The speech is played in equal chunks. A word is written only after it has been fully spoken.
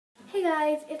Hey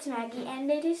guys, it's Maggie, and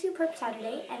it is Superb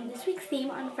Saturday, and this week's theme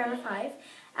on Forever 5,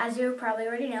 as you probably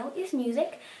already know, is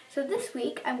music. So this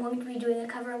week, I'm going to be doing a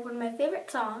cover of one of my favorite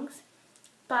songs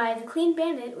by the Clean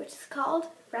Bandit, which is called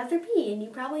Rather Be, and you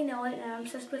probably know it, and I'm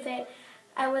obsessed with it.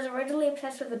 I was originally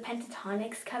obsessed with the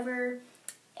Pentatonics cover,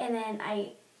 and then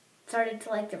I started to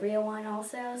like the real one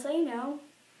also, so you know, I'm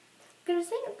going to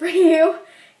sing it for you,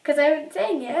 because I haven't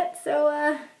sang it,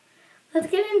 so let's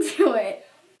get into it.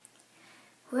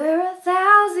 We're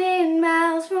 1,000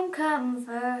 miles from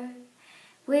comfort,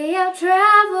 we have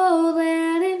traveled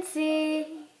land and sea,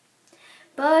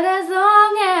 but as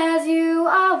long as you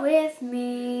are with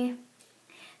me,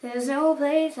 there's no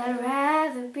place I'd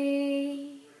rather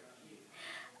be.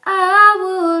 I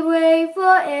would wait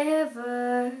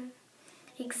forever,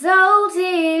 exalted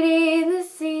in the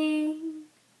scene,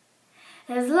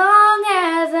 as long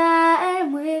as I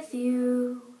am with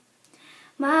you.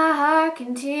 My heart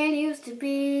continues to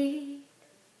beat.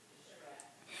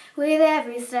 With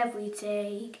every step we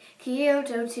take,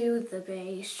 Kyoto to the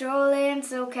bay, strolling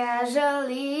so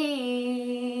casually.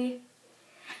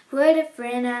 We're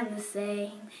different and the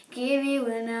same, give you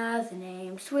another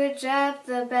name, switch up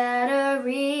the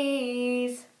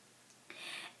batteries.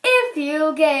 If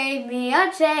you gave me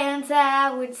a chance,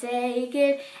 I would take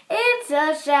it. It's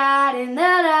a shot in the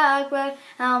dark, but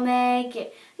I'll make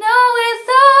it. No, with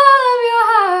all of your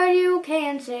heart, you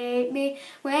can't shake me.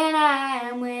 When I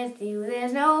am with you,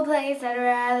 there's no place I'd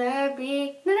rather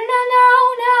be. No, no, no,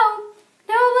 no, no.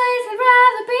 No place I'd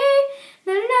rather be.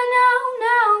 No, no, no, no,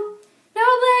 no. No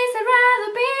place I'd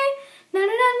rather be. No, no,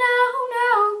 no, no, no.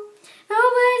 No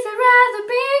place I'd rather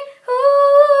be. Ooh.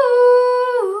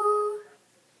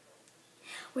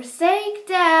 We're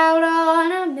staked out on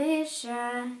a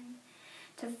mission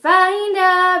to find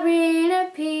our inner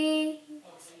peace.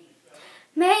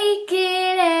 Make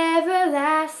it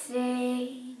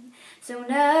everlasting, so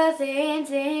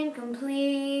nothing's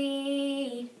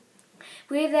incomplete.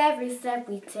 With every step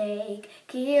we take,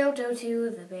 Kyoto to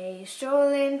the bay,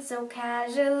 strolling so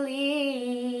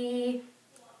casually.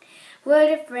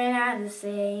 We're different and the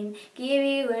same, give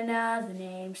you another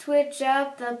name, switch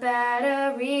up the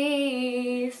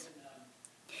batteries.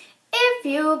 If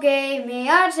you gave me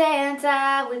a chance,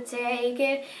 I would take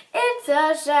it. It's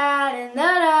a shot in the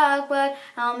dark, but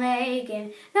I'll make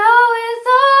it. No, with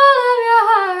all of your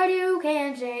heart, you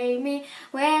can't shake me.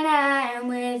 When I am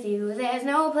with you, there's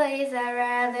no place I'd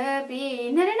rather be.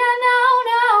 No, no, no, no,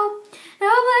 no.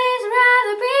 No place I'd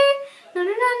rather be. No, no,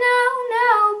 no, no,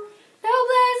 no. No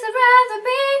place I'd rather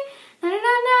be. No, no,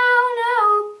 no, no, no.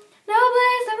 No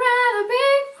place I'd rather be.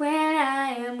 When I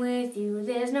am with you,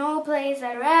 there's no place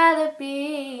I'd rather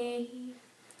be.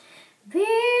 Be.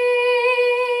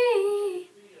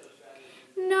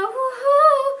 No.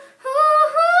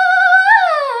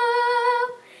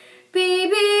 Be,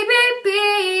 be, be,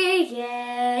 be.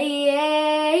 Yeah,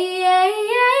 yeah, yeah,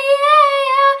 yeah,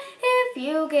 yeah. If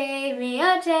you gave me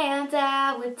a chance,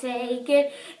 I would take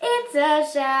it. It's a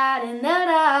shot in the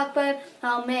dark, but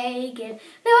I'll make it.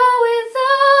 No, with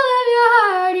all of your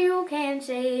heart, you can't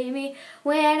shake me.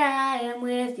 When I am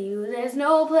with you, there's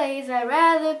no place I'd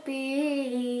rather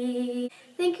be.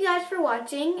 Thank you guys for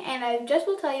watching, and I just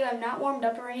will tell you I'm not warmed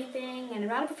up or anything, and I'm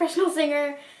not a professional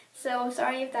singer, so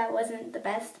sorry if that wasn't the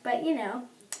best, but you know,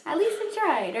 at least I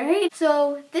tried, alright?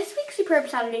 So this week's Superb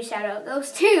Saturday shoutout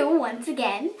goes to, once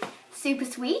again, Super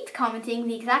Sweet, commenting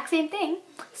the exact same thing.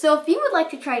 So if you would like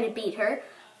to try to beat her,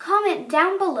 comment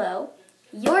down below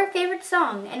your favorite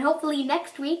song, and hopefully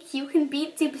next week you can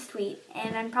beat Super Sweet.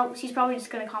 And she's probably just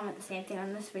going to comment the same thing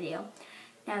on this video,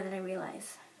 now that I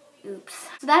realize. Oops.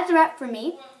 So that's a wrap for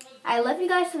me. I love you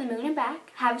guys to the moon and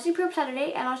back. Have a superb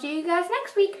Saturday, and I'll see you guys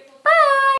next week. Bye!